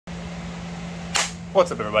What's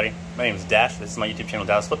up, everybody? My name is Dash. This is my YouTube channel,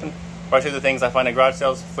 Dallas Flippin', where I show the things I find at garage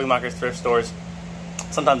sales, flea markets, thrift stores,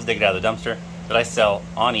 sometimes dig it out of the dumpster, that I sell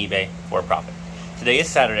on eBay for a profit. Today is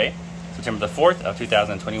Saturday, September the 4th of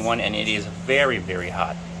 2021, and it is very, very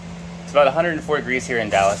hot. It's about 104 degrees here in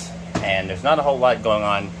Dallas, and there's not a whole lot going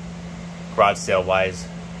on garage sale-wise.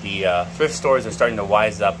 The thrift stores are starting to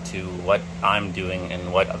wise up to what I'm doing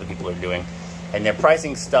and what other people are doing, and they're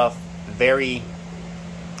pricing stuff very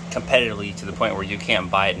competitively to the point where you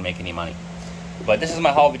can't buy it and make any money. But this is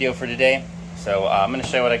my haul video for today. So I'm going to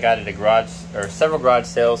show you what I got at a garage, or several garage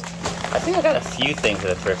sales. I think I got a few things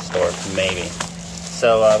at a thrift store, maybe.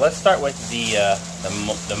 So let's start with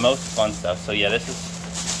the most fun stuff. So yeah, this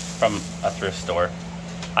is from a thrift store.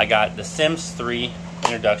 I got the Sims 3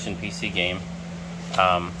 introduction PC game,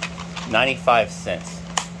 95 cents.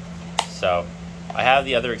 So I have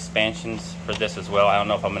the other expansions for this as well. I don't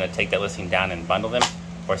know if I'm going to take that listing down and bundle them,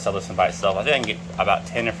 or sell this one by itself. I think I can get about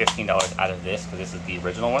 $10 or $15 out of this, because this is the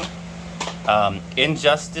original one.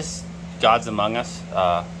 Injustice Gods Among Us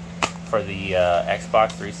for the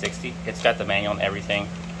Xbox 360. It's got the manual and everything.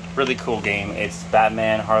 Really cool game. It's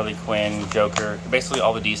Batman, Harley Quinn, Joker. Basically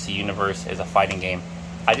all the DC universe is a fighting game.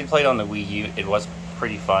 I did play it on the Wii U. It was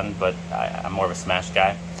pretty fun, but I'm more of a Smash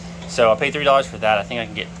guy. So I paid $3 for that. I think I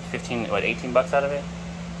can get 18 bucks out of it?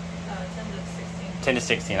 10 to 16. 10 to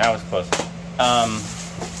 16. I was close.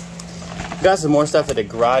 Got some more stuff at the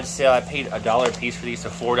garage sale. I paid $1 a piece for these, so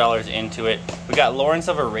 $4 into it. We got Lawrence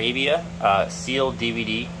of Arabia sealed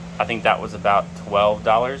DVD. I think that was about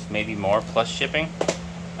 $12, maybe more, plus shipping.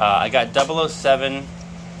 I got 007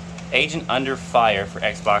 Agent Under Fire for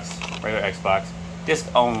Xbox, regular Xbox, disc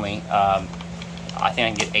only. I think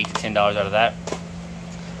I can get $8 to $10 out of that.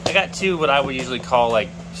 I got two what I would usually call like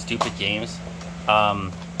stupid games.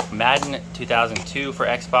 Madden 2002 for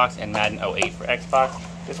Xbox and Madden 08 for Xbox.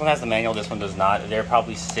 This one has the manual, this one does not. They're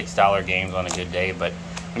probably $6 games on a good day, but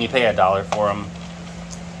when you pay $1 for them,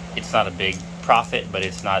 it's not a big profit, but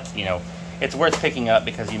it's not, you know, it's worth picking up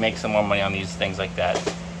because you make some more money on these things like that.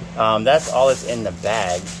 That's all that's in the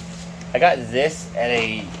bag. I got this at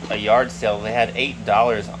a yard sale. They had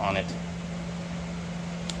 $8 on it.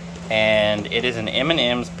 And it is an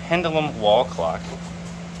M&M's pendulum wall clock.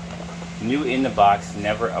 New in the box,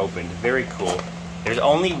 never opened. Very cool. There's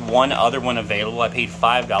only one other one available. I paid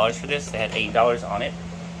 $5 for this. They had $8 on it.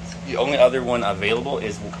 The only other one available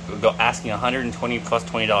is asking $120 plus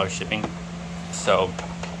 $20 shipping. So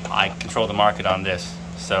I control the market on this.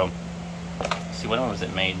 So let's see, when was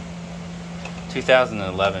it made?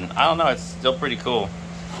 2011. I don't know. It's still pretty cool.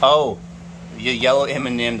 Oh, the yellow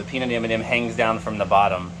M&M, the peanut M&M hangs down from the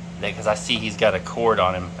bottom, because I see he's got a cord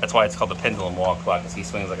on him. That's why it's called the pendulum wall clock, because he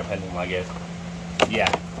swings like a pendulum, I guess.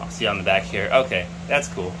 Yeah, I'll see on the back here. Okay, that's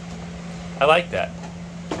cool. I like that.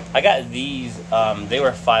 I got these. They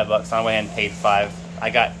were $5. I went ahead and paid $5. I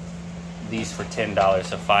got these for $10,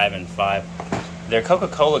 so 5 and 5. They're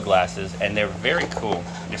Coca-Cola glasses, and they're very cool.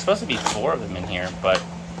 There's supposed to be 4 of them in here, but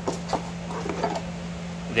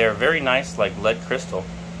they're very nice, like lead crystal.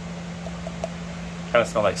 Kind of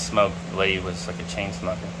smell like smoke. The lady was like a chain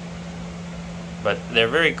smoker. But they're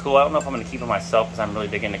very cool. I don't know if I'm going to keep them myself because I'm really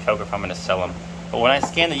big into Coke, or if I'm going to sell them. But when I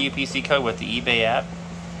scanned the UPC code with the eBay app,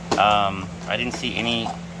 I didn't see any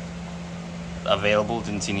available,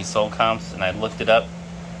 didn't see any sold comps, and I looked it up.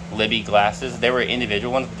 Libby glasses. They were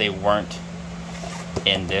individual ones, but they weren't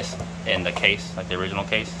in the case, like the original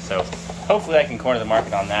case. So hopefully I can corner the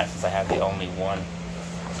market on that, since I have the only one.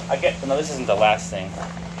 No, this isn't the last thing.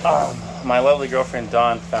 My lovely girlfriend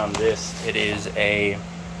Dawn found this. It is a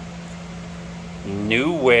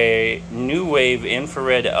New Wave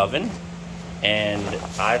infrared oven, and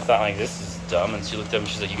I thought, like, this is dumb, and she looked up and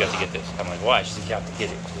she's like, you got to get this. I'm like, why? She's like, you have to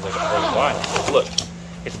get it. She's like, why? I said, look,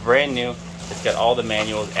 it's brand new. It's got all the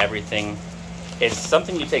manuals, everything. It's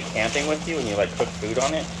something you take camping with you and you like cook food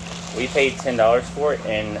on it. We paid $10 for it,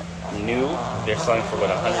 and new, they're selling for what,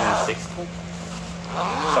 $160?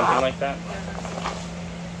 Something like that.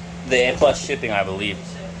 The plus shipping, I believe.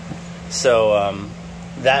 So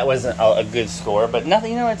that wasn't a good score, but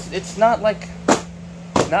nothing. You know, it's not like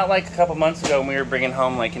a couple months ago when we were bringing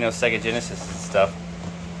home, like, you know, Sega Genesis and stuff.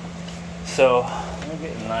 So let me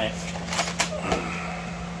get a knife.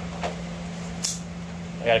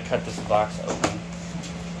 I gotta cut this box open.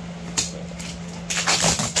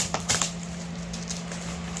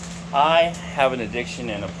 I have an addiction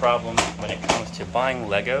and a problem when it comes to buying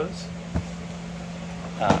Legos.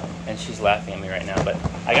 And she's laughing at me right now, but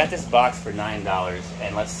I got this box for $9,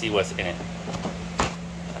 and let's see what's in it.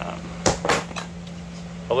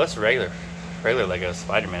 Oh, that's regular Lego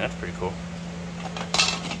Spider-Man. That's pretty cool.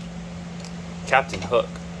 Captain Hook.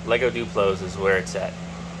 Lego Duplos is where it's at.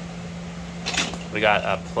 We got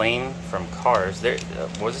a plane from Cars. There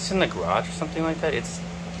was this in the garage or something like that? It's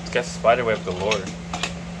got spiderweb galore.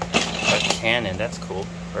 A cannon, that's cool.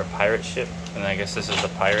 For a pirate ship. And I guess this is the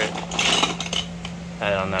pirate. I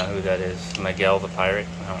don't know who that is. Miguel the pirate?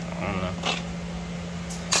 I don't know.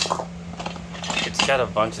 It's got a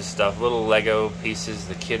bunch of stuff. Little Lego pieces.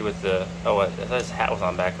 The kid with the... Oh, I thought his hat was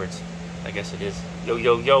on backwards. I guess it is. Yo,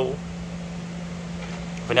 yo, yo.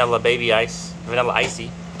 Vanilla baby ice. Vanilla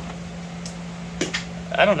icy.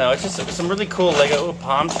 I don't know. It's just some really cool Lego. Oh,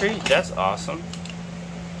 palm tree. That's awesome.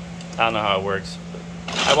 I don't know how it works.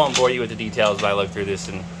 I won't bore you with the details while I look through this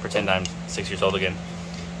and pretend I'm 6 years old again.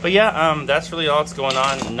 But yeah, that's really all that's going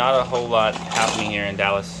on. Not a whole lot happening here in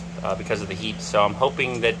Dallas because of the heat. So I'm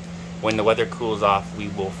hoping that when the weather cools off, we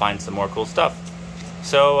will find some more cool stuff.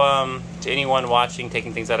 So to anyone watching,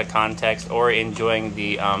 taking things out of context, or enjoying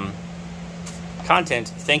the content,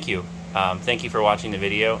 thank you. Thank you for watching the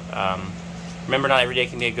video. Remember, not every day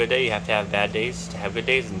can be a good day. You have to have bad days to have good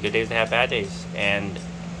days, and good days to have bad days. And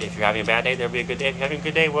if you're having a bad day, there'll be a good day. If you're having a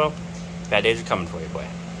good day, well, bad days are coming for you, boy.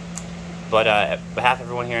 But on behalf of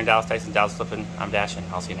everyone here in Dallas, Texas, Dallas Flippin', I'm Dash, and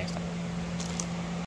I'll see you next time.